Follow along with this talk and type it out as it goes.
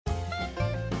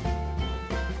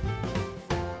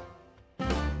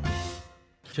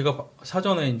제가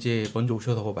사전에 이제 먼저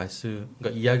오셔서 그러니까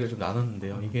이야기를 좀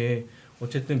나눴는데요. 이게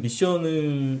어쨌든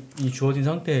미션이 주어진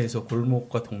상태에서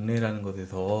골목과 동네라는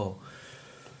것에서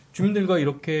주민들과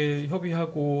이렇게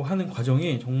협의하고 하는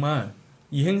과정이 정말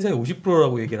이 행사의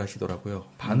 50%라고 얘기를 하시더라고요.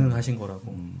 반은 하신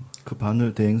거라고. 그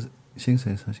반을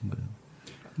시행사에서 하신 거예요.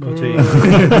 저희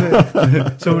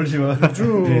서울시와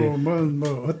요즘은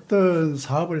뭐 어떤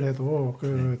사업을 해도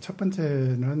그 첫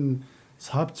번째는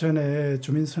사업 전에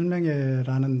주민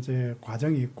설명회라는 이제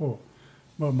과정이 있고,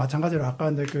 뭐 마찬가지로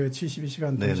아까 이제 그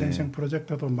 72시간 도시행성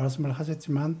프로젝트도 말씀을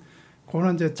하셨지만,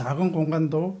 그거는 이제 작은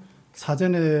공간도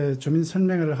사전에 주민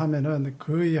설명을 하면은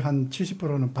거의 한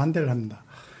 70%는 반대를 합니다.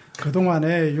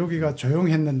 그동안에 여기가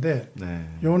조용했는데,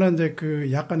 요는 이제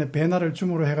그 약간의 배날을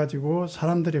줌으로 해가지고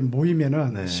사람들이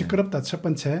모이면은 시끄럽다, 첫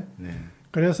번째.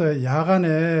 그래서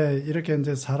야간에 이렇게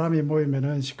이제 사람이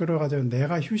모이면은 시끄러워가지고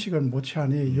내가 휴식을 못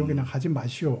취하니 여기는 하지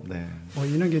마시오. 뭐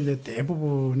이런 게 이제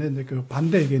대부분의 이제 그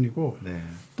반대 의견이고,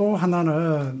 또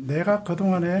하나는 내가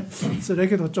그동안에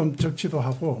쓰레기도 좀 적지도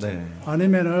하고,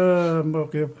 아니면은 뭐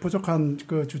그 부족한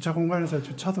그 주차 공간에서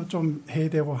주차도 좀 해야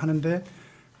되고 하는데,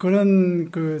 그런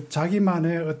그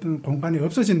자기만의 어떤 공간이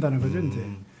없어진다는 거죠, 이제.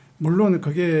 물론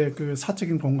그게 그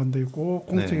사적인 공간도 있고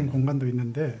공적인 공간도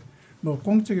있는데, 뭐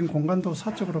공적인 공간도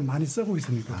사적으로 많이 쓰고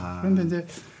있으니까. 그런데 이제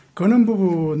그런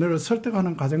부분을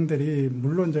설득하는 과정들이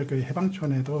물론 이제 그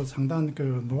해방촌에도 상당한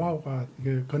그 노하우가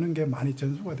그런 게 많이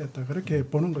전수가 됐다. 그렇게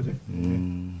보는 거죠.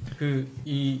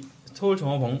 이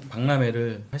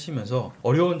서울정원박람회를 하시면서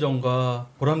어려운 점과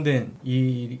보람된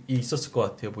일이 있었을 것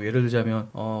같아요. 뭐 예를 들자면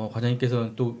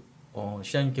과장님께서는 또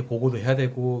시장님께 보고도 해야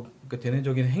되고, 그러니까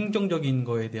대내적인 행정적인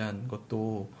거에 대한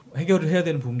것도 해결을 해야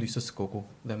되는 부분도 있었을 거고,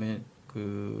 그다음에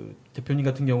그 대표님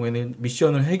같은 경우에는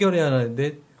미션을 해결해야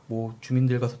하는데 뭐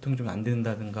주민들과 소통이 좀 안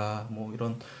된다든가 뭐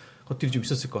이런 것들이 좀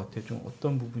있었을 것 같아요. 좀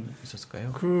어떤 부분이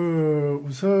있었을까요? 그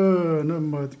우선은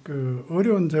뭐 그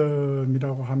어려운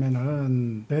점이라고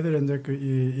하면은 저희들 이제 그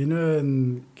이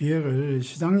인원 기획을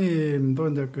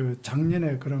시장님도 이제 그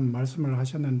작년에 그런 말씀을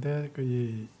하셨는데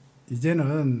그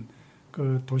이제는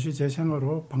그 도시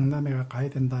재생으로 박람회가 가야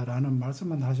된다라는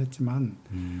말씀은 하셨지만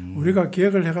우리가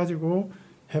기획을 해가지고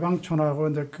해방촌하고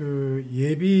이제 그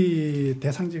예비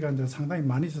대상지가 이제 상당히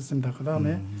많이 있었습니다. 그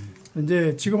다음에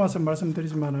이제 지금 와서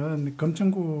말씀드리지만은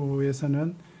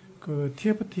검천구에서는 그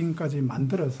TF팀까지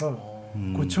만들어서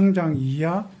구청장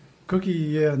이하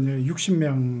거기에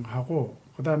 60명하고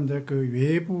그다음에 이제 그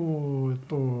외부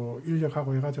또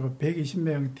인력하고 해가지고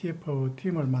 120명 TF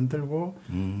팀을 만들고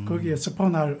거기에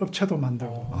스폰할 업체도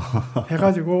만들고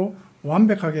해가지고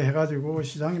완벽하게 해가지고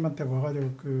시장님한테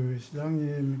와가지고 그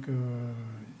시장님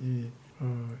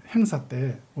행사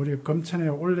때 우리 검천에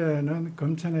원래는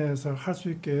검천에서 할 수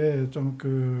있게 좀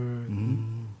그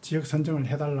지역 선정을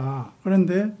해달라.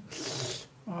 그런데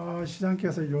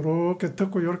시장께서 요렇게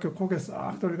듣고 요렇게 고개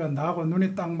싹 돌리니까 나하고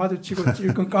눈이 딱 마주치고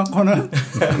찔끔 감고는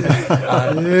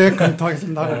예,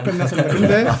 검토하겠습니다 하고 끝냈습니다.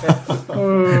 근데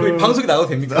방송이 나가도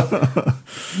됩니까?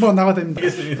 뭐 나가도 됩니다.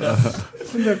 알겠습니다.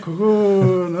 근데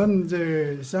그거는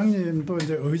이제 시장님도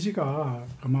이제 의지가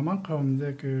그만큼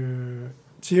이제 그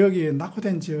지역이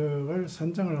낙후된 지역을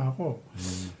선정을 하고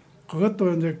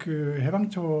그것도 이제 그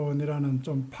해방촌이라는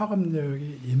좀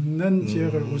파급력이 있는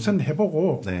지역을 우선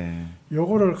해보고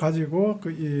요거를 가지고 그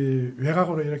이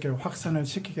외곽으로 이렇게 확산을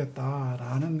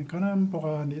시키겠다라는 그런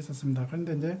보관이 있었습니다.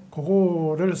 그런데 이제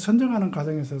그거를 선정하는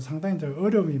과정에서 상당히 이제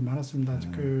어려움이 많았습니다.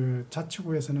 그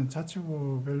자치구에서는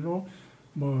자치구별로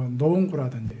뭐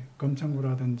노원구라든지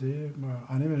검천구라든지 뭐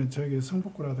아니면 저기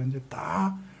성북구라든지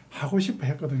다 하고 싶어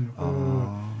했거든요.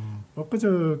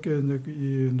 엊그저께 이제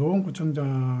이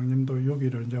노원구청장님도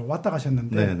여기를 이제 왔다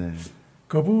가셨는데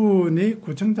그분이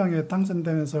구청장에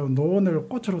당선되면서 노원을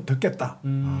꽃으로 듣겠다.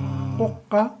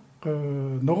 꽃과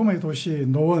그 녹음의 도시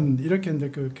노원 이렇게 이제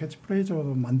그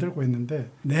캐치프레이즈도 만들고 있는데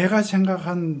내가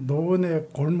생각한 노원의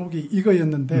골목이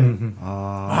이거였는데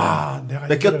내가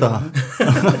뺏겼다.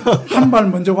 한 발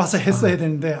먼저 와서 했어야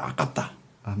되는데 아깝다.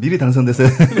 미리 당선됐어요.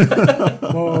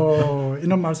 뭐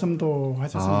이런 말씀도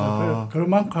하셨습니다.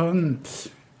 그만큼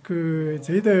그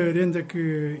저희들이 이제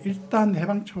그 일단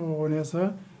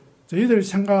해방촌에서 저희들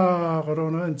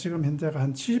생각으로는 지금 현재가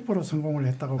한 70% 성공을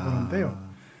했다고 보는데요.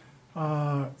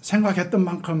 생각했던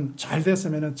만큼 잘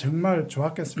됐으면 정말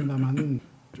좋았겠습니다만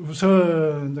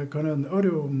우선 이제 그런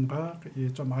어려움과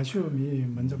좀 아쉬움이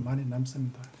먼저 많이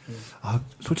남습니다.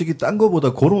 솔직히 딴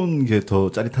거보다 그런 게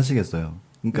더 짜릿하시겠어요.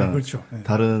 그러니까 네, 그렇죠. 네.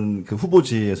 다른 그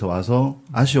후보지에서 와서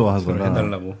아쉬워하거나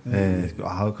해달라고. 네.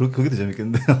 그게 더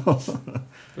재밌겠는데요.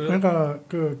 그러니까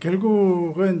그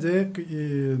결국은 이제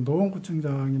이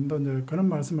노원구청장님도 이제 그런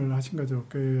말씀을 하신 거죠.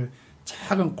 그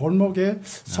작은 골목에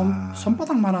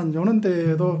손바닥만한 요런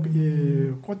데에도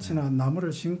이 꽃이나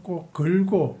나무를 심고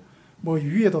걸고 뭐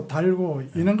위에도 달고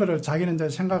이런 거를 자기는 이제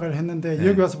생각을 했는데 네.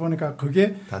 여기 와서 보니까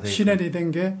그게 실현이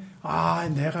된 게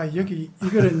내가 여기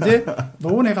이거를 이제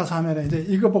노원에 가서 하면 이제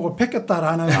이거 보고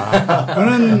뺏겼다라는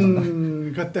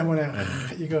그런 것 때문에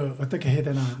이거 어떻게 해야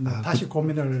되나 다시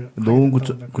고민을 노원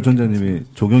구청장님이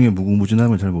조경의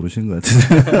무궁무진함을 잘 모르시는 것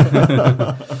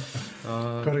같은데.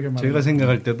 제가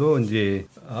생각할 때도 이제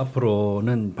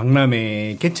앞으로는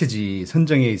박람회 개최지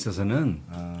선정에 있어서는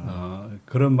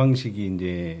그런 방식이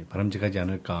이제 바람직하지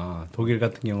않을까. 독일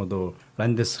같은 경우도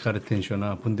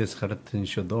란데스가르텐쇼나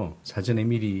분데스가르텐쇼도 사전에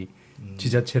미리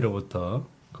지자체로부터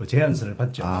그 제안서를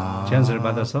받죠. 제안서를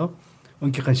받아서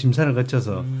엄격한 심사를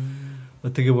거쳐서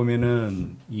어떻게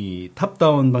보면은 이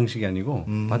탑다운 방식이 아니고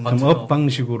바텀업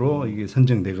방식으로 이게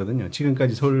선정되거든요.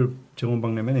 지금까지 서울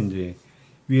정원박람회는 이제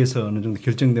위에서 어느 정도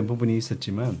결정된 부분이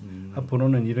있었지만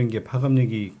앞으로는 이런 게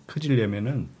파급력이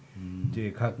커지려면은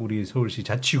이제 각 우리 서울시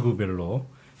자치구별로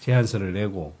제안서를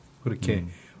내고 그렇게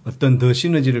어떤 더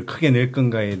시너지를 크게 낼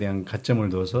건가에 대한 가점을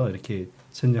둬서 이렇게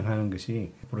선정하는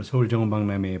것이 앞으로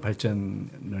서울정원박람회의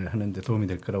발전을 하는 데 도움이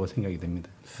될 거라고 생각이 됩니다.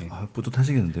 네.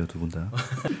 뿌듯하시겠는데요, 두 분 다.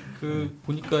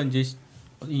 보니까 이제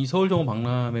이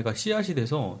서울정원박람회가 씨앗이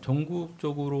돼서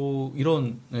전국적으로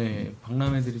이런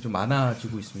박람회들이 좀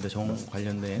많아지고 있습니다. 정원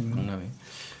관련된 박람회.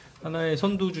 하나의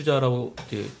선두주자라고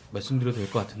이제 말씀드려도 될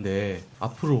것 같은데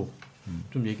앞으로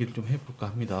좀 얘기를 좀 해볼까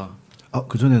합니다.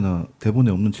 그 전에 나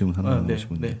대본에 없는 질문 하나 하고 네,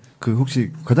 싶은데. 네. 그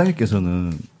혹시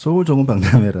과장님께서는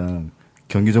서울정원박람회랑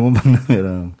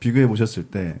경기정원박람회랑 비교해 보셨을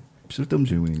때 쓸데없는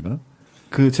질문인가?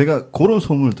 제가 그런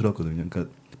소문을 들었거든요.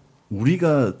 그러니까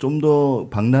우리가 좀 더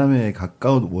박람회에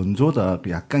가까운 원조다.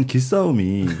 약간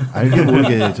기싸움이 알게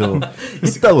모르게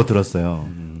있다고 들었어요.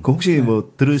 그 혹시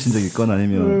뭐 들으신 적 있거나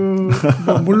아니면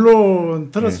물론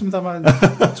들었습니다만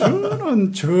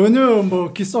저는 전혀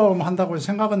뭐 기싸움 한다고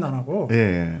생각은 안 하고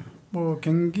뭐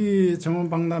경기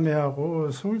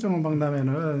정원박람회하고 서울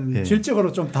정원박람회는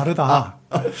질적으로 좀 다르다.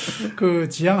 그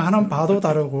지향 하는 바도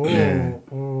다르고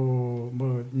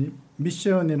뭐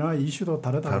미션이나 이슈도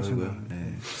다르다고 생각합니다.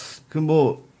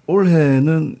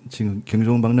 올해는 지금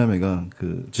경기정원박람회가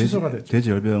취소가 됐죠. 돼지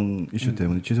열병 이슈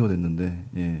때문에 취소가 됐는데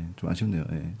좀 아쉽네요.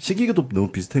 시기가 또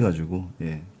너무 비슷해가지고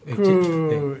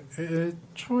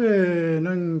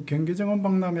애초에는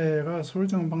경기정원박람회가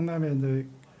서울정원박람회 이제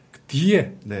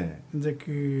뒤에 이제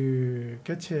그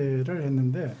개최를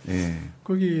했는데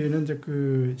거기는 이제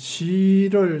그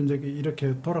시를 이제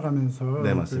이렇게 돌아가면서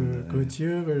그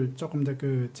지역을 조금 더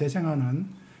재생하는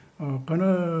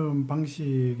그런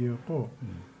방식이었고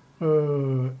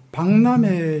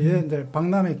박람회에 이제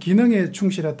박람회 기능에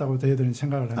충실했다고 저희들은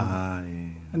생각을 합니다.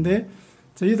 근데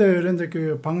저희들은 이제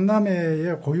그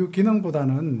박람회의 고유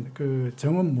기능보다는 그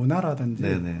정원 문화라든지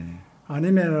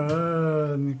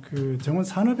아니면은 그 정원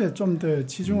산업에 좀 더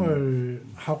치중을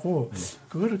하고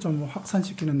그거를 좀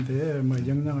확산시키는데 뭐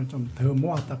역량을 좀 더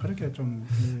모았다 그렇게 좀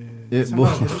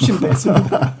생각해 주시면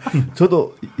되겠습니다.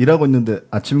 저도 일하고 있는데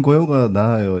아침 고요가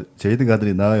나아요, 제이드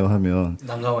가들이 나아요 하면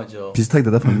난감하죠. 비슷하게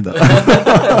대답합니다.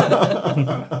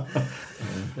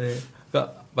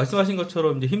 그러니까 말씀하신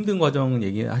것처럼 이제 힘든 과정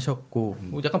얘기하셨고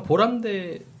약간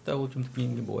보람됐다고 좀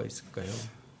느끼는 게 뭐가 있을까요?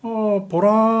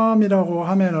 보람이라고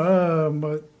하면은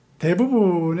뭐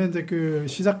대부분의 이제 그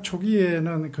시작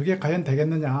초기에는 그게 과연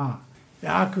되겠느냐.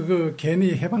 그거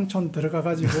괜히 해방촌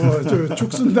들어가가지고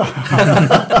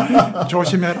죽순다.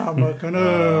 조심해라. 뭐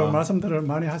그런 말씀들을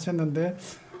많이 하셨는데,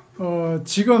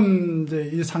 지금 이제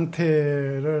이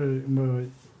상태를 뭐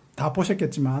다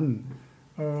보셨겠지만,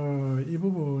 이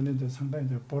부분에 이제 상당히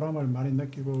이제 보람을 많이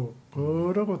느끼고,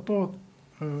 그러고 또,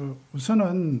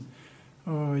 우선은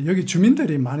여기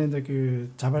주민들이 많이 이제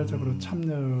그 자발적으로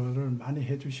참여를 많이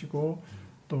해주시고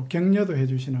또 격려도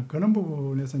해주시는 그런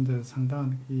부분에서 이제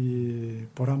상당한 이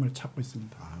보람을 찾고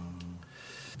있습니다.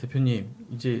 대표님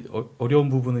이제 어려운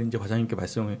부분은 이제 과장님께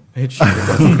말씀해 주시면 될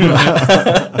것 같습니다.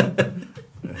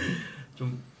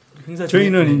 좀 행사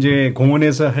저희는 이제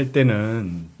공원에서 할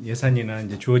때는 예산이나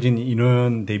이제 주어진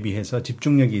인원 대비해서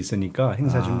집중력이 있으니까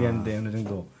행사 준비하는데 어느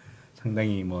정도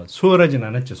상당히 뭐 수월하진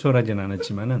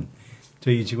않았지만은.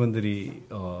 저희 직원들이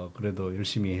그래도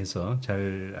열심히 해서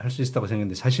잘 할 수 있었다고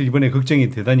생각했는데 사실 이번에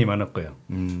걱정이 대단히 많았고요.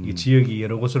 이 지역이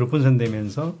여러 곳으로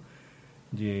분산되면서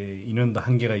이제 인원도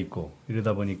한계가 있고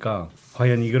이러다 보니까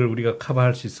과연 이거를 우리가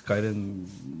커버할 수 있을까 이런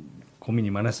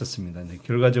고민이 많았었습니다. 근데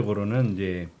결과적으로는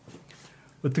이제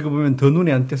어떻게 보면 더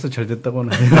눈에 안 띄어서 잘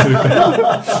됐다고는 해야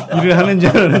될까요? 일을 하는지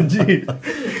안 하는지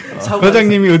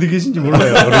과장님이 어디 계신지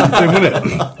몰라요. 그렇기 때문에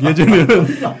예전에는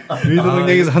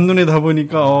의도동장에서 한눈에 다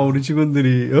보니까 우리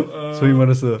직원들이 소위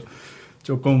말해서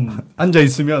조금 앉아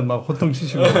있으면 막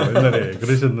호통치시고 옛날에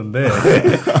그러셨는데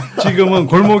지금은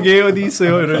골목에 어디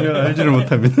있어요 이러면 알지를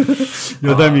못합니다.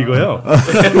 여담이고요.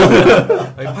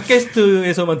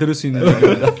 팟캐스트에서만 들을 수 있는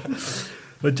얘기입니다.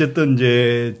 어쨌든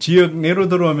이제 지역 내로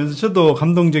들어오면서 저도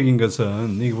감동적인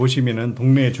것은 여기 보시면은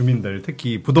동네 주민들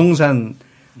특히 부동산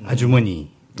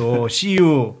아주머니 또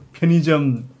CU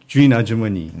편의점 주인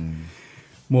아주머니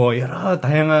뭐 여러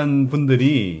다양한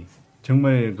분들이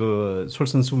정말 그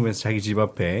솔선수범해서 자기 집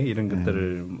앞에 이런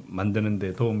것들을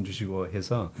만드는데 도움 주시고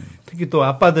해서 특히 또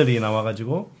아빠들이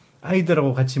나와가지고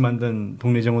아이들하고 같이 만든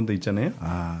동네 정원도 있잖아요.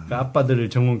 그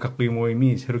아빠들 정원 가꾸기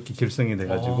모임이 새롭게 결성이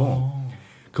돼가지고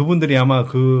그분들이 아마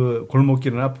그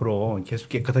골목길은 앞으로 계속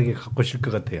깨끗하게 가꾸실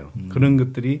것 같아요. 그런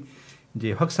것들이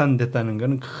이제 확산됐다는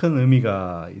것은 큰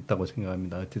의미가 있다고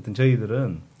생각합니다. 어쨌든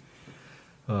저희들은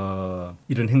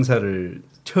이런 행사를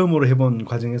처음으로 해본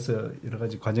과정에서 여러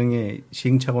가지 과정의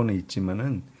시행착오는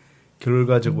있지만은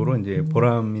결과적으로 이제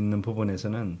보람 있는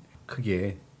부분에서는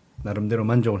크게 나름대로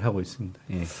만족을 하고 있습니다.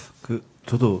 예.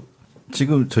 저도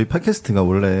지금 저희 팟캐스트가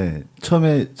원래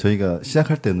처음에 저희가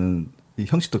시작할 때는 이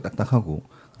형식도 딱딱하고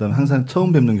그다음에 항상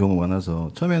처음 뵙는 경우가 많아서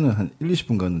처음에는 한 1,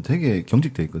 20분간은 되게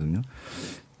경직돼 있거든요.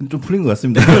 좀 풀린 것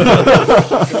같습니다.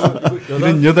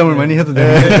 이런 여담을 많이 해도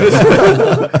되는데.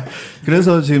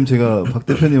 그래서 지금 제가 박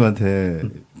대표님한테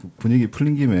분위기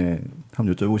풀린 김에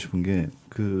한번 여쭤보고 싶은 게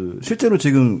실제로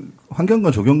지금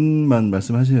환경과 조경만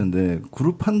말씀하시는데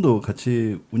그룹판도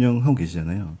같이 운영하고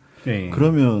계시잖아요. 네.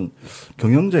 그러면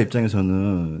경영자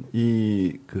입장에서는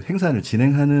그 행사를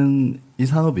진행하는 이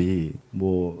사업이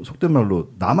뭐 속된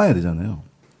말로 남아야 되잖아요.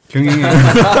 경영에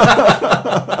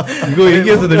이거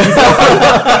얘기해도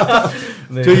됩니까?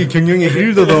 네. 저희 경영에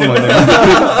 1도 도움 안 해요.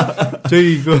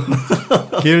 저희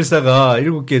계열사가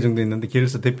 7개 정도 있는데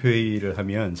계열사 대표회의를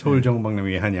하면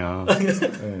서울정원박람회 왜 하냐.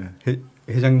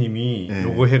 회장님이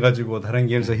로고 해가지고 다른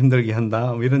계열사 힘들게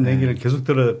한다. 뭐 이런 얘기를 계속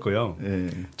들었고요.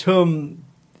 처음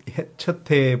첫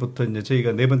해부터 이제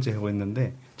저희가 4번째 하고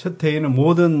있는데 첫 해에는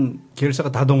모든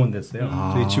계열사가 다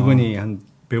동원됐어요. 저희 직원이 한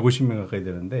 150명 가까이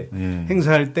되는데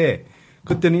행사할 때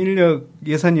그때는 인력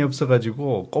예산이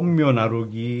없어가지고 꽃묘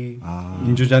나르기,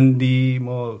 인조잔디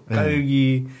뭐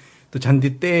깔기 또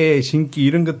잔디 떼 신기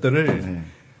이런 것들을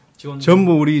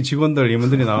전부 우리 직원들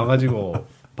임원들이 나와가지고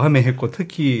밤에 했고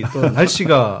특히 또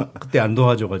날씨가 그때 안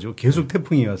도와줘가지고 계속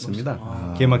태풍이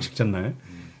왔습니다. 개막식 전날.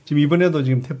 지금 이번에도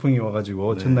지금 태풍이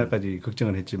와가지고 전날까지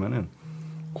걱정을 했지만은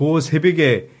그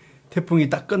새벽에 태풍이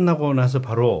딱 끝나고 나서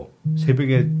바로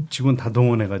새벽에 직원 다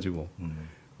동원해가지고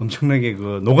엄청나게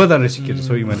노가다를 시켰죠.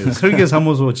 소위 말해서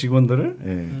설계사무소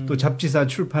직원들을 또 잡지사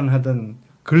출판하던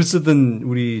글 쓰던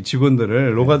우리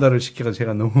직원들을 노가다를 시켜서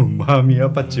제가 너무 마음이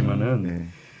아팠지만은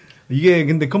이게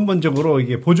근데 근본적으로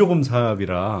이게 보조금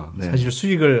사업이라 사실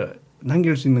수익을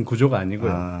남길 수 있는 구조가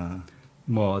아니고요.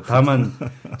 뭐 다만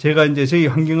제가 이제 저희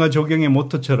환경과 조경의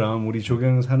모토처럼 우리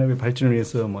조경 산업의 발전을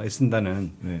위해서 뭐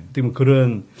애쓴다는 때문에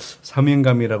그런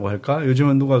사명감이라고 할까?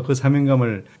 요즘은 누가 그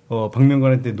사명감을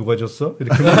박명관한테 누가 줬어?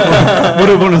 이렇게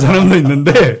물어보는 사람도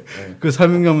있는데 그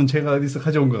사명감은 제가 어디서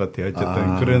가져온 것 같아요.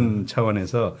 어쨌든 그런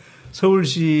차원에서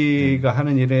서울시가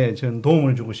하는 일에 저는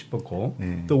도움을 주고 싶었고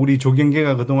또 우리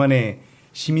조경계가 그동안에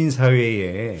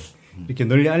시민사회에 이렇게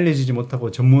널리 알려지지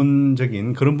못하고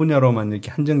전문적인 그런 분야로만 이렇게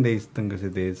한정되어 있었던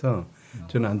것에 대해서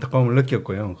저는 안타까움을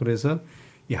느꼈고요. 그래서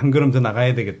이 한 걸음 더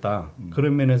나가야 되겠다.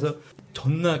 그런 면에서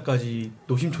전날까지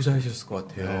노심초사하셨을 것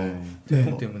같아요.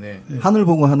 태풍 때문에. 하늘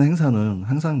보고 하는 행사는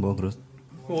항상 뭐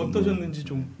어떠셨는지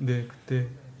좀 그때.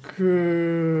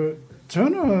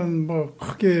 저는 뭐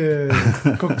크게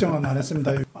걱정은 안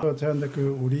했습니다. 제가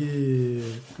우리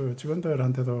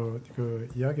직원들한테도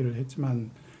이야기를 했지만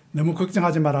너무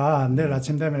걱정하지 마라. 내일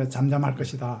아침 되면 잠잠할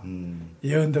것이다.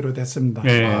 예언대로 됐습니다.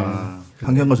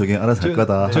 환경과 조경 알아서 할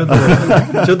거다.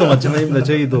 저도 마찬가지입니다.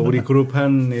 저희도 우리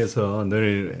그룹판에서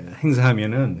늘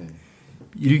행사하면은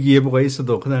일기예보가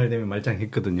있어도 그날 되면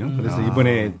말짱했거든요. 그래서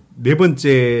이번에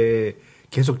 4번째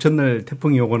계속 전날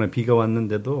태풍이 오거나 비가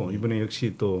왔는데도 이번에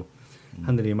역시 또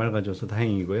하늘이 맑아져서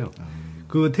다행이고요.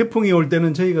 그 태풍이 올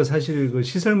때는 저희가 사실 그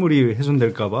시설물이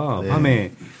훼손될까봐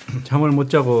밤에 잠을 못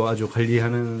자고 아주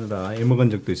관리하느라 애먹은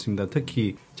적도 있습니다.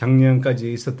 특히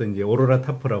작년까지 있었던 이제 오로라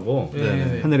타프라고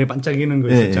하늘에 반짝이는 거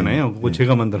있었잖아요. 그거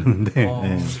제가 만들었는데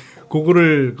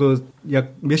그거를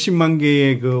약 몇십만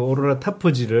개의 오로라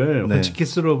타프지를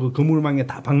호치키스로 그 그물망에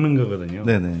다 박는 거거든요.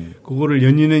 그거를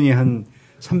연인원이 한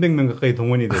 300명 가까이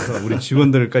동원이 돼서 우리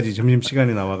직원들까지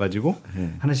점심시간에 나와가지고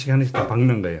하나씩 다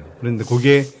박는 거예요. 그런데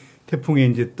그게 태풍에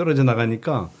이제 떨어져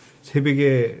나가니까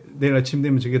새벽에 내일 아침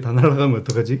되면 저게 다 날아가면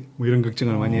어떡하지? 뭐 이런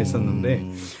걱정을 많이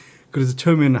했었는데 그래서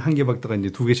처음에는 한 개 박다가 이제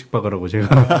 2개씩 박으라고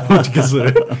제가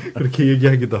어떻겠어요. 그렇게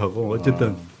얘기하기도 하고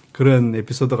어쨌든 그런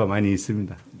에피소드가 많이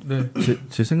있습니다. 네.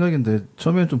 제 생각인데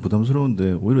처음에는 좀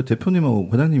부담스러운데 오히려 대표님하고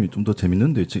과장님이 좀 더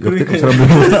재밌는데 역대급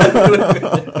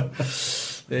사람들.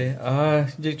 네,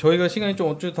 이제 저희가 시간이 좀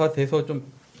어쩌 다 돼서 좀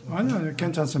아니요,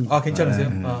 괜찮습니다. 괜찮으세요?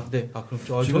 네.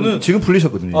 그럼 저는 지금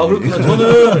풀리셨거든요.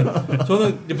 그렇구나.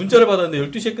 저는 이제 문자를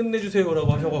받았는데 12시에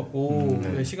끝내주세요라고 하셔갖고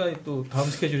시간이 또 다음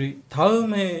스케줄이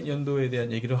다음 해 연도에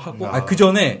대한 얘기를 하고 그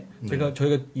전에 저희가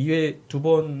 2회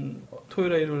 2번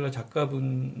토요일 일요일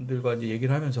작가분들과 이제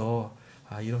얘기를 하면서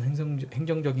이런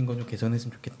행정적인 건 좀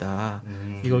개선했으면 좋겠다.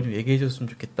 이걸 좀 얘기해 줬으면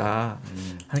좋겠다.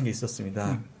 하는 게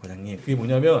있었습니다. 과장님. 그게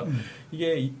뭐냐면,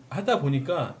 이게 하다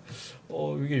보니까,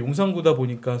 이게 용산구다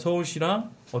보니까 서울시랑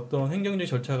어떤 행정적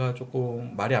절차가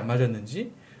조금 말이 안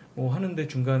맞았는지, 하는데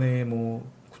중간에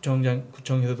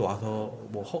구청에서도 와서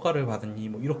허가를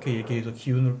받았니, 이렇게 얘기해서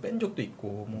기운을 뺀 적도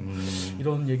있고,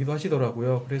 이런 얘기도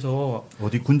하시더라고요. 그래서.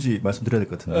 어디 군지 말씀드려야 될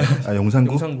것 같은데.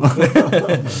 용산구? 용산구.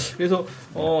 그래서,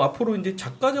 앞으로 이제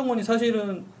작가 정원이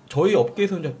사실은 저희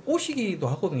업계에서 이제 꼬시기도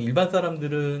하거든요. 일반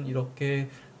사람들은 이렇게,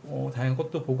 다양한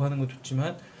것도 보고 하는 건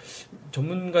좋지만,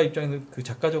 전문가 입장에서 그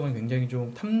작가 정원이 굉장히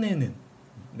좀 탐내는,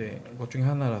 것 중에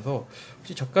하나라서,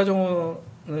 혹시 작가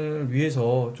정원을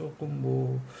위해서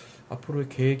조금 앞으로의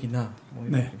계획이나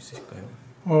이런 거 있으실까요?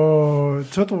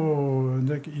 저도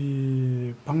이제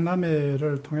이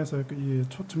박람회를 통해서 이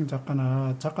초청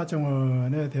작가나 작가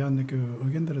정원에 대한 그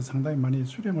의견들을 상당히 많이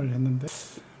수렴을 했는데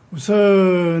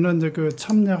우선은 이제 그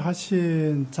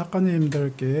참여하신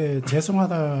작가님들께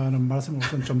죄송하다는 말씀을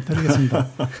우선 좀 드리겠습니다.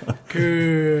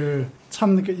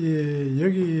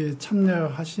 여기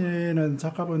참여하시는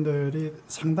작가분들이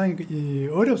상당히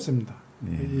어렵습니다.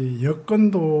 이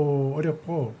여건도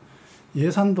어렵고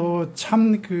예산도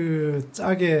참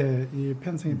짜게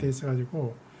편성이 돼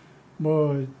있어가지고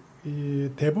이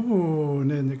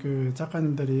대부분의 그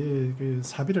작가님들이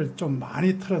사비를 좀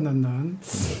많이 틀어넣는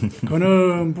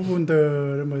그런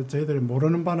부분들 저희들이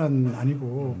모르는 바는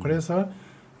아니고 그래서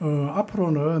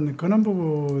앞으로는 그런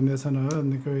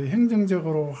부분에서는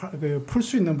행정적으로 풀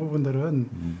수 있는 부분들은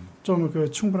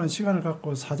좀 충분한 시간을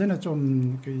갖고 사전에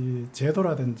좀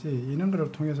제도라든지 이런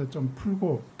거를 통해서 좀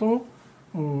풀고 또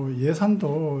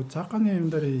예산도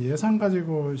작가님들이 예산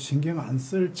가지고 신경 안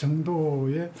쓸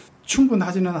정도의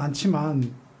충분하지는 않지만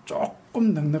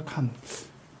조금 넉넉한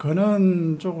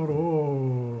그런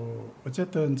쪽으로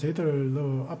어쨌든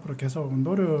저희들도 앞으로 계속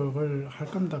노력을 할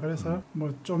겁니다. 그래서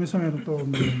좀 있으면 또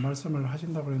말씀을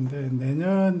하신다고 그랬는데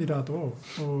내년이라도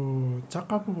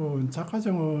작가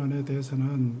정원에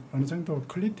대해서는 어느 정도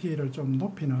퀄리티를 좀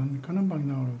높이는 그런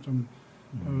방향으로 좀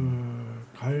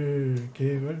갈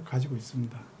계획을 가지고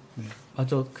있습니다. 네.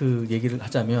 맞아. 그 얘기를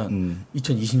하자면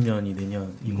 2020년이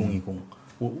내년 2020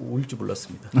 올 줄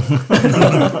몰랐습니다.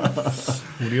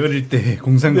 우리 어릴 때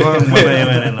공상과학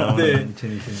만화에만 나오는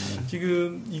 2020년.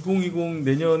 지금 2020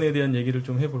 내년에 대한 얘기를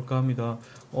좀 해볼까 합니다.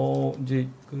 이제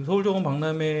그 서울정원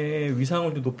박람회의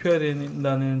위상을 좀 높여야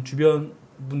된다는 주변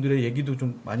분들의 얘기도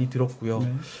좀 많이 들었고요.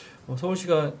 네.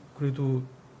 서울시가 그래도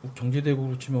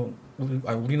경제대국으로 치면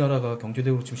우리나라가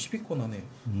경제대국으로 치면 10위권 안에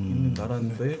있는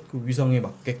나라인데 그 위상에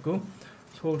맞게끔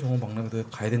서울정원박람회도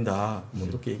가야 된다.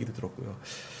 이렇게 얘기도 들었고요.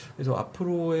 그래서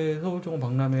앞으로의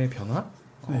서울정원박람회 변화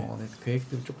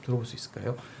계획들을 좀 들어볼 수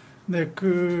있을까요? 네,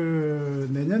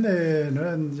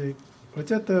 내년에는 이제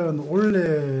어쨌든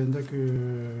올해 이제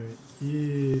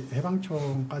이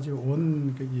해방촌까지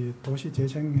온 이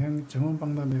도시재생형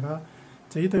정원박람회가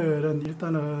저희들은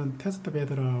일단은 테스트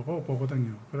베드라고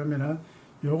보거든요. 그러면은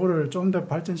요거를 좀 더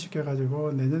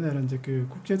발전시켜가지고 내년에는 이제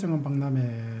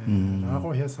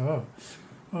국제정원박람회라고 해서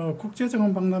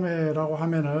국제정원박람회라고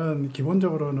하면은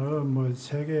기본적으로는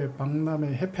세계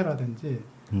박람회 협회라든지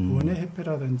원예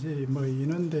협회라든지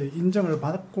이런데 인정을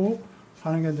받고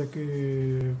하는 게 이제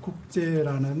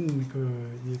국제라는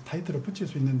이 타이틀을 붙일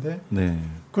수 있는데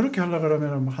그렇게 하려고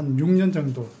그러면 한 6년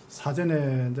정도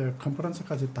사전에 이제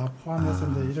컨퍼런스까지 다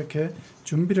포함해서 이제 이렇게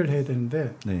준비를 해야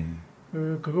되는데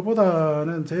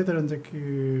그거보다는 저희들은 이제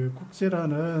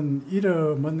국제라는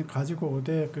이름은 가지고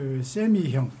오되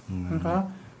세미형 그러니까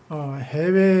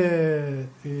해외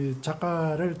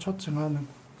작가를 초청한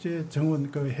국제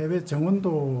정원 해외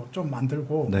정원도 좀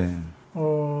만들고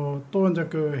또 이제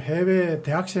해외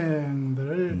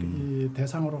대학생들을 이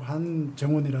대상으로 한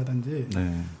정원이라든지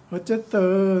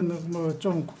어쨌든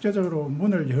좀 국제적으로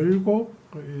문을 열고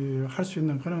할 수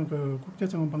있는 그런 국제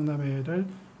정원 박람회를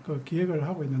그 기획을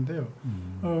하고 있는데요.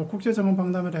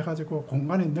 국제정원박람회를 해가지고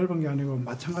공간이 넓은 게 아니고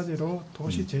마찬가지로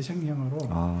도시 재생형으로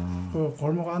그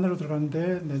골목 안으로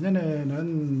들어가는데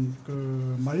내년에는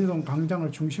그 만리동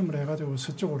광장을 중심으로 해가지고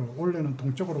서쪽으로 원래는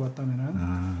동쪽으로 왔다면은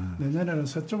내년에는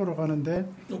서쪽으로 가는데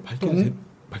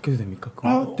밝혀도 됩니까?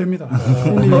 됩니다.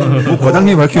 뭐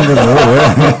과장님 밝히는 거는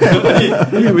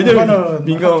왜? 왜냐면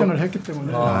확정을 했기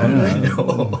때문에.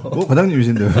 뭐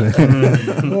과장님이신데요.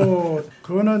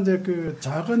 그거는 이제 그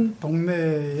작은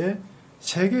동네에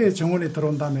세 개의 정원이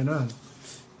들어온다면은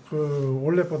그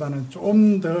원래보다는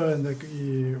좀 더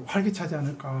이제 활기차지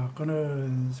않을까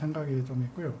그런 생각이 좀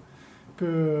있고요.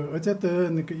 그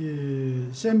어쨌든 그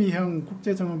세미형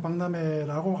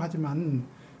국제정원박람회라고 하지만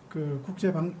그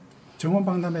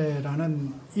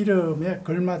정원박람회라는 이름에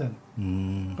걸맞은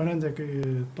그런 이제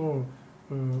또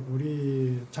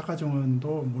우리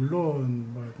작가정원도 물론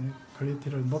뭐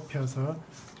퀄리티를 높여서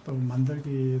또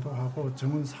만들기도 하고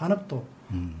정원 산업도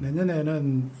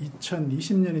내년에는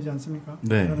 2020년이지 않습니까?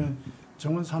 네. 그러면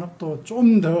정원 산업도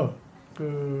좀 더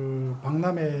그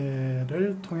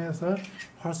박람회를 통해서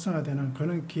활성화되는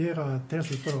그런 기회가 될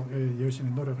수 있도록 열심히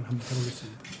노력을 한번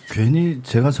해보겠습니다. 괜히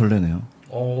제가 설레네요.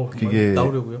 그게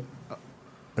나오려고요?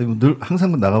 아니 뭐 늘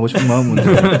항상 나가고 싶은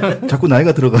마음은 자꾸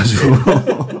나이가 들어가지고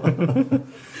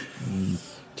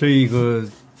저희 그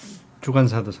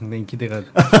주간사도 상당히 기대가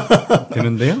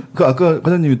되는데요. 그 아까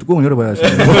과장님이 뚜껑을 열어봐야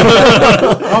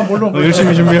하시네요. 물론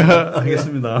열심히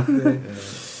준비하겠습니다. 네.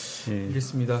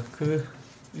 알겠습니다.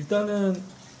 일단은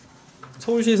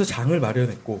서울시에서 장을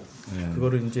마련했고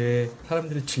그거를 이제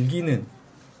사람들이 즐기는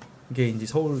게 이제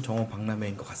서울 정원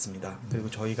박람회인 것 같습니다. 그리고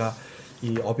저희가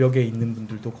이 업역에 있는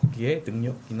분들도 거기에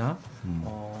능력이나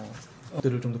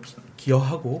들을 좀 더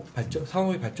기여하고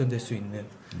상업이 발전될 수 있는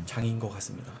장인 것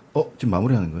같습니다. 지금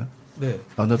마무리하는 거예요? 네.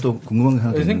 나 또 궁금한 게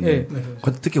하나 있는데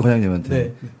특히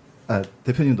과장님한테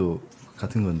대표님도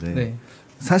같은 건데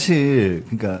사실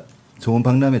그러니까 정원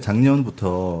박람회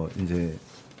작년부터 이제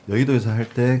여의도에서 할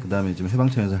때 그다음에 지금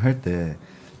해방촌에서 할 때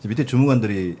밑에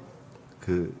주무관들이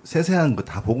그 세세한 거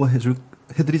다 보고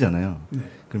해드리잖아요.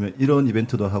 그러면 이런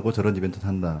이벤트도 하고 저런 이벤트도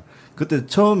한다. 그때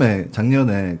처음에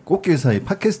작년에 꽃길 사이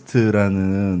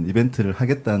팟캐스트라는 이벤트를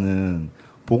하겠다는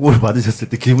보고를 받으셨을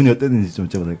때 기분이 어땠는지 좀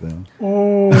여쭤봐도 될까요?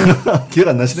 기억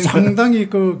안 나시는 거예요? 상당히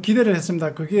기대를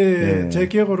했습니다. 그게 제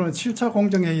기억으로는 7차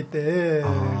공정회의 때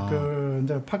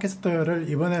이제 팟캐스트를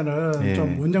이번에는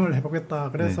좀 운영을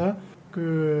해보겠다. 그래서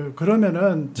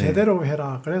그러면은 제대로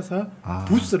해라. 그래서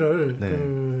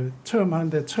부스를 처음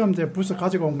하는데 처음 제 부스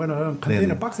가지고 온 거는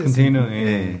컨테이너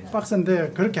박스였어요.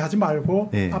 박스인데 그렇게 하지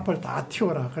말고 앞을 다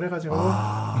틔워라. 그래가지고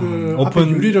앞에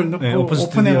유리를 넣고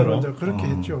오픈해로 그렇게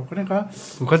했죠. 그러니까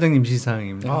과장님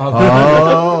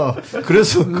시상입니다.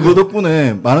 그래서 그거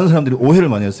덕분에 많은 사람들이 오해를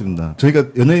많이 했습니다. 저희가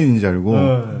연예인인 줄 알고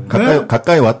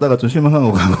가까이 왔다가 좀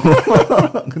실망하고 가고.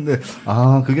 근데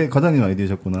그게 과장님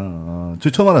아이디어셨구나. 저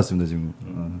처음 알았습니다 지금.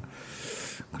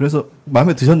 그래서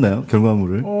마음에 드셨나요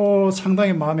결과물을?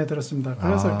 상당히 마음에 들었습니다.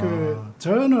 그래서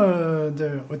저는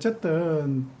이제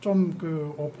어쨌든 좀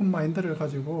오픈 마인드를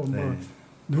가지고 뭐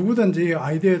누구든지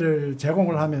아이디어를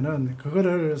제공을 하면은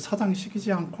그거를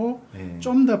사장시키지 않고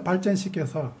좀 더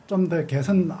발전시켜서 좀 더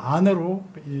개선안으로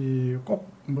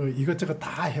꼭 뭐 이것저것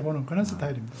다 해보는 그런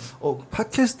스타일입니다.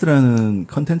 팟캐스트라는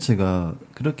컨텐츠가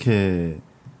그렇게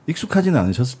익숙하지는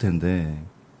않으셨을 텐데.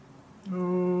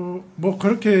 뭐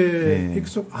그렇게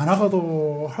익숙 안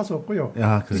하고도 할 수 없고요.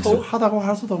 익숙하다고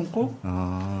할 수도 없고.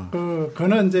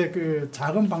 그는 이제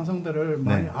작은 방송들을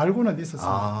많이 알고는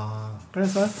있었습니다.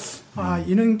 그래서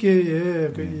이런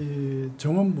기회에 이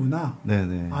정원 문화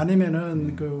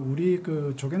아니면은 우리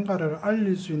조경가를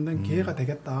알릴 수 있는 기회가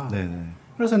되겠다.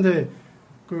 그래서 이제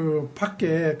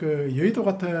밖에 여의도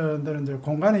같은 데는 이제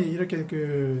공간이 이렇게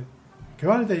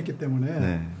개발되어 있기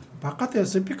때문에 바깥에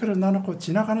스피커를 놔놓고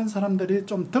지나가는 사람들이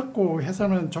좀 듣고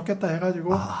해서는 좋겠다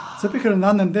해가지고 스피커를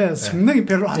놨는데 성능이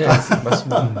별로 안 좋았어요.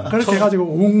 맞습니다. 그렇게 해가지고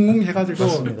웅웅 해가지고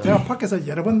맞습니다. 제가 밖에서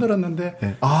여러 번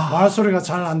들었는데 말소리가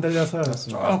잘 안 들려서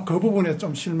좀 그 부분에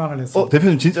좀 실망을 했어요.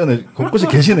 대표님 진짜네. 곳곳에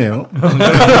계시네요.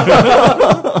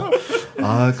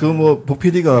 뭐 복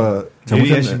PD가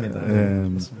잘못했습니다.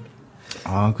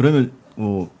 그러면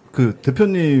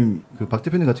대표님 박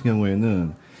대표님 같은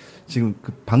경우에는 지금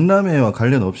박람회와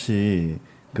관련 없이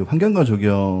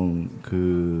환경과조경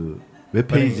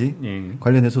웹페이지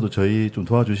관련해서도 저희 좀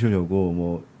도와주시려고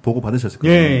뭐 보고 받으셨을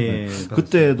거예요.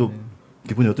 그때도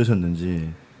기분이 어떠셨는지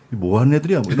뭐 하는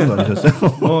애들이야 뭐 이런 거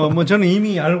아니셨어요? 뭐 저는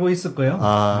이미 알고 있었고요.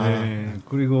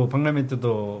 그리고 박람회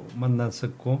때도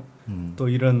만났었고 또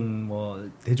이런 뭐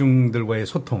대중들과의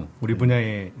소통 우리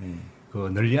분야의 그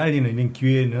널리 알리는 이런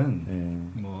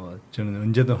기회는 뭐 저는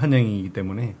언제든 환영이기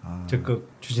때문에 적극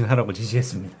추진하라고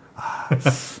지시했습니다.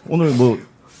 오늘 뭐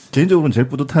개인적으로는 제일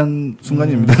뿌듯한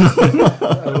순간입니다.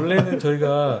 원래는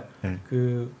저희가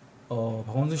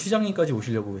박원순 시장님까지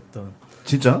오시려고 했던.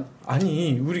 진짜?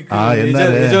 아니, 우리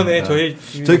옛날에. 예전에 저희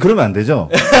그러면 안 되죠?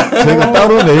 저희가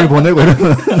따로 메일 보내고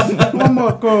이러면.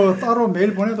 따로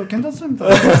메일 보내도 괜찮습니다.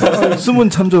 숨은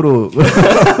참조로.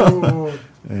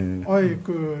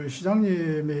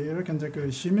 시장님이 이렇게 이제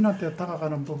시민한테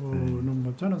다가가는 부분은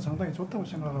뭐 저는 상당히 좋다고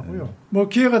생각하고요. 뭐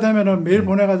기회가 되면은 메일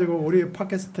보내가지고 우리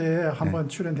팟캐스트에 한번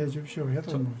출연해 주십시오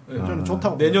해도 저는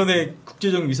좋다고. 내년에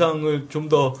국제적 위상을 좀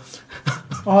더.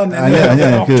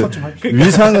 아니야.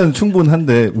 위상은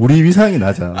충분한데 우리 위상이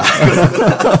나자.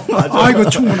 이거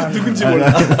충분하네. 누군지 몰라.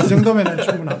 이 정도면은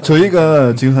충분하다.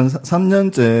 저희가 지금 한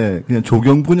 3년째 그냥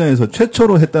조경 분야에서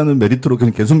최초로 했다는 메리트로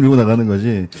그냥 계속 밀고 나가는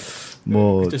거지.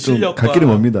 뭐 좀 갈 길이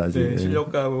멉니다. 아직. 네,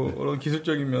 실력과 그런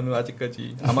기술적인 면은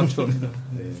아직까지 아마추어입니다.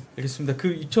 네, 알겠습니다.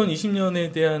 그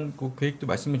 2020년에 대한 그 계획도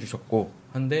말씀해 주셨고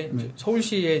한데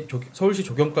서울시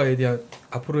조경과에 대한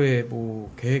앞으로의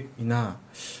뭐 계획이나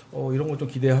이런 걸 좀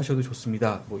기대하셔도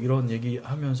좋습니다. 뭐 이런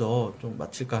얘기하면서 좀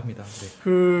마칠까 합니다.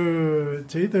 네.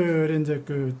 저희들이 이제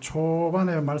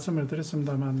초반에 말씀을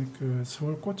드렸습니다만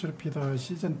서울꽃을 피다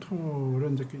시즌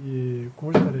 2를 이제 이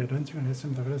 9월달에 런칭을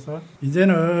했습니다. 그래서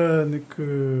이제는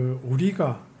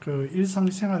우리가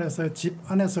일상생활에서 집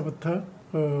안에서부터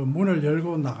문을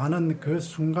열고 나가는 그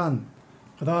순간,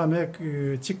 그 다음에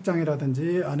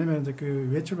직장이라든지 아니면 이제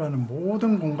외출하는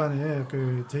모든 공간에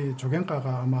저희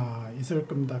조경과가 아마 있을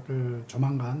겁니다.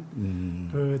 조만간.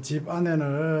 집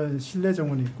안에는 실내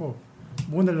정원이 있고,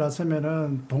 문을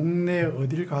나서면은 동네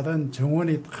어딜 가든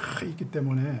정원이 다 있기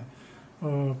때문에,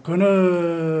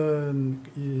 그는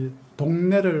이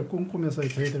동네를 꿈꾸면서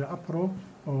저희들 앞으로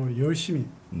열심히,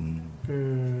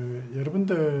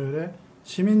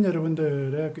 시민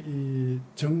여러분들의 이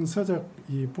정서적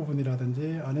이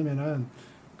부분이라든지 아니면은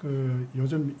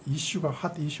요즘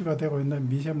핫 이슈가 되고 있는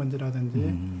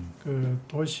미세먼지라든지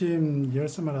도심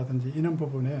열섬화라든지 이런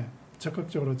부분에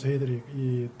적극적으로 저희들이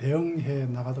이 대응해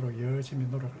나가도록 열심히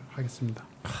노력하겠습니다.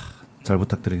 잘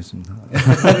부탁드리겠습니다.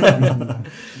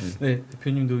 네,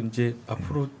 대표님도 이제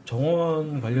앞으로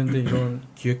정원 관련된 이런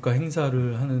기획과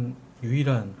행사를 하는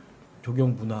유일한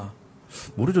조경 문화.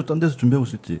 모르죠. 딴 데서 준비하고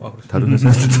있을지. 다른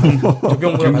회사들도.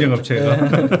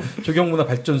 경쟁업체가. 조경문화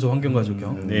발전소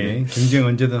환경과조경. 네, 경쟁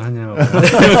언제든 하냐고.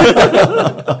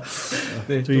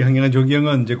 네, 저희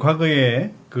환경과조경은 이제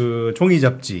과거에 종이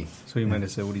잡지, 소위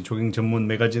말해서 우리 조경 전문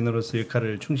매거진으로서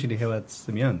역할을 충실히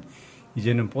해왔으면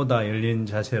이제는 보다 열린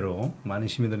자세로 많은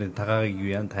시민들한테 다가가기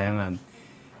위한 다양한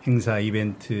행사,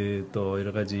 이벤트, 또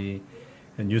여러 가지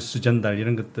뉴스 전달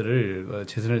이런 것들을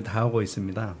최선을 다하고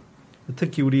있습니다.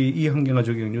 특히 우리 이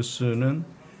환경과조경 뉴스는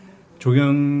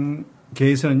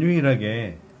조경계에서는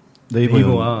유일하게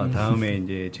네이버와 다음에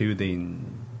이제 제휴된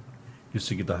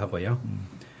뉴스기도 하고요.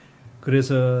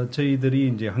 그래서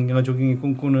저희들이 이제 환경과조경이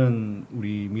꿈꾸는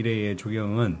우리 미래의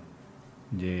조경은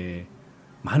이제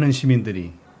많은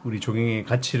시민들이 우리 조경의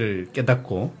가치를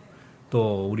깨닫고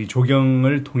또 우리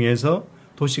조경을 통해서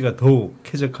도시가 더욱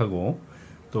쾌적하고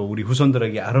또 우리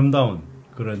후손들에게 아름다운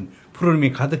그런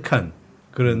푸르름이 가득한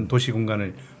그런 도시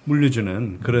공간을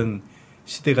물려주는 그런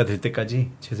시대가 될 때까지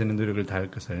최선의 노력을 다할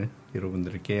것을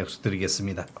여러분들께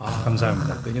약속드리겠습니다.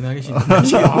 감사합니다. 내년에 하겠습니다.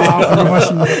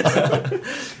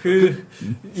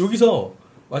 여기서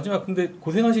마지막 근데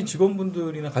고생하신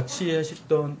직원분들이나 같이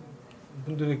하셨던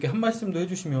분들에게 한 말씀도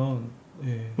해주시면.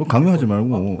 예. 뭐 강요하지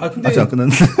말고. 근데 아직 안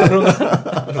끝났는데.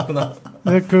 그렇구나.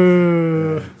 네,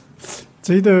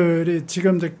 저희들이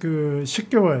지금 이제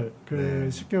 10개월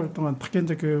동안 특히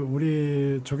이제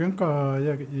우리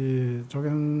조경과의 이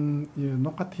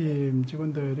녹화팀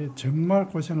직원들이 정말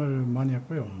고생을 많이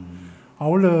했고요.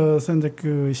 아울러서 이제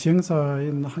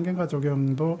시행사인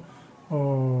환경과조경도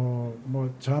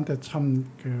뭐 저한테 참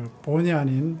본의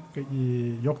아닌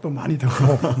이 욕도 많이 듣고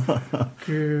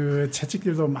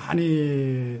채찍질도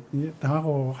많이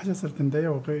당하고 하셨을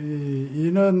텐데요.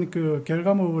 이는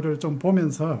결과물을 좀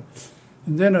보면서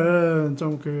이제는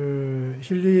좀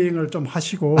힐링을 좀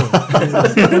하시고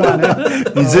그동안에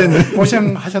이제는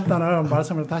고생하셨다는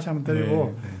말씀을 다시 한번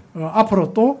드리고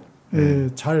앞으로 또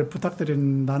잘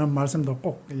부탁드린다는 말씀도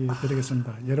꼭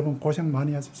드리겠습니다. 여러분 고생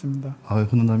많이 하셨습니다.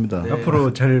 훈훈합니다. 네.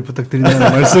 앞으로 잘 부탁드린다는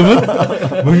말씀은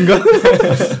뭔가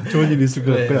좋은 일이 있을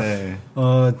것 같고요. 네.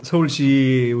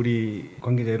 서울시 우리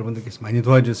관계자 여러분들께서 많이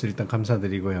도와주셔서 일단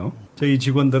감사드리고요. 저희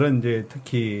직원들은 이제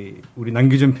특히 우리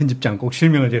남규준 편집장 꼭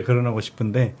실명을 제가 거론하고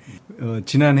싶은데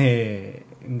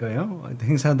지난해인가요?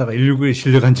 행사하다가 119에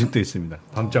실려간 적도 있습니다.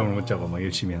 밤잠을 못 자고 막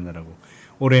열심히 하느라고.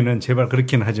 올해는 제발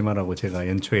그렇게는 하지 말라고 제가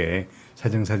연초에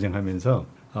사정하면서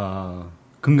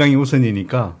건강이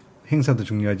우선이니까 행사도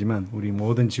중요하지만 우리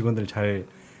모든 직원들 잘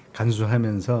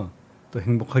간수하면서 또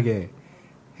행복하게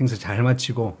행사 잘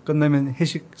마치고 끝나면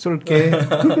회식 쏠게.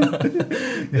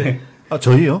 네.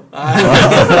 저희요?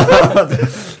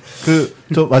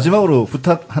 저 마지막으로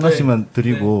부탁 하나씩만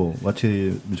드리고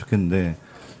마치면 좋겠는데,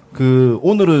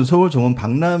 오늘은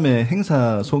서울정원박람회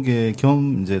행사 소개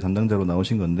겸 이제 담당자로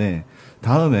나오신 건데,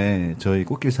 다음에 저희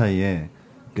꽃길 사이에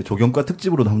조경과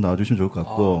특집으로도 한번 나와주시면 좋을 것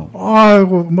같고.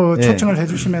 아이고, 초청을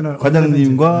해주시면은.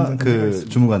 과장님과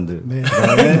주무관들. 네.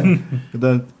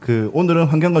 그다음 오늘은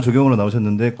환경과 조경으로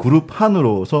나오셨는데, 그룹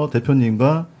한으로서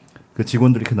대표님과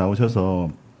직원들이 이렇게 나오셔서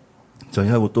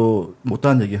저희하고 또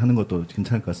못다한 얘기 하는 것도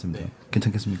괜찮을 것 같습니다. 네.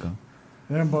 괜찮겠습니까?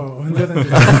 네, 언제든지.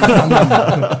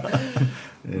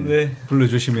 네.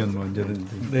 불러주시면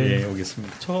언제든지. 네.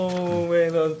 오겠습니다.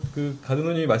 처음에는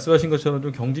가드노님이 말씀하신 것처럼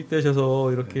좀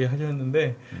경직되셔서 이렇게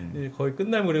하셨는데, 이제 거의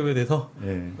끝날 무렵에 돼서,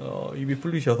 입이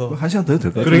풀리셔서. 한 시간 더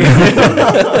해도 될까요? 그러게.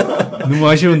 너무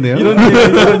아쉬운데요?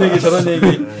 이런 얘기, 저런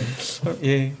얘기.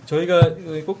 예. 저희가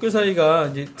꽃길 사이가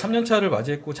이제 3년차를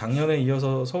맞이했고, 작년에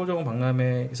이어서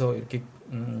서울정원박람회에서 이렇게,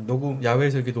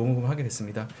 야외에서 이렇게 녹음하게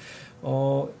됐습니다.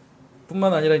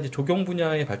 뿐만 아니라 이제 조경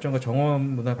분야의 발전과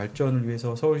정원 문화 발전을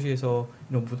위해서 서울시에서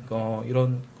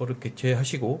이런 거를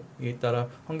개최하시고, 이에 따라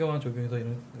환경화 조경에서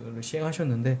이런 거를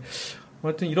시행하셨는데,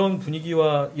 아무튼 이런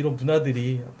분위기와 이런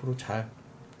문화들이 앞으로 잘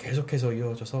계속해서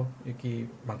이어져서 이렇게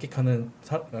만끽하는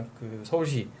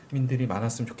서울시 민들이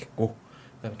많았으면 좋겠고,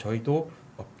 그다음에 저희도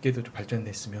업계도 좀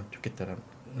발전됐으면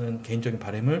좋겠다라는 개인적인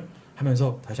바람을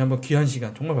하면서 다시 한번 귀한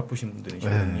시간, 정말 바쁘신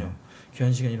분들이시거든요.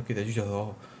 귀한 시간 이렇게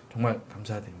내주셔서 정말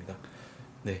감사드립니다.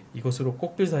 네, 이것으로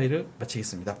꽃길 사이를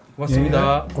마치겠습니다.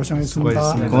 고맙습니다.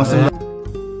 고생하셨습니다. 고맙습니다.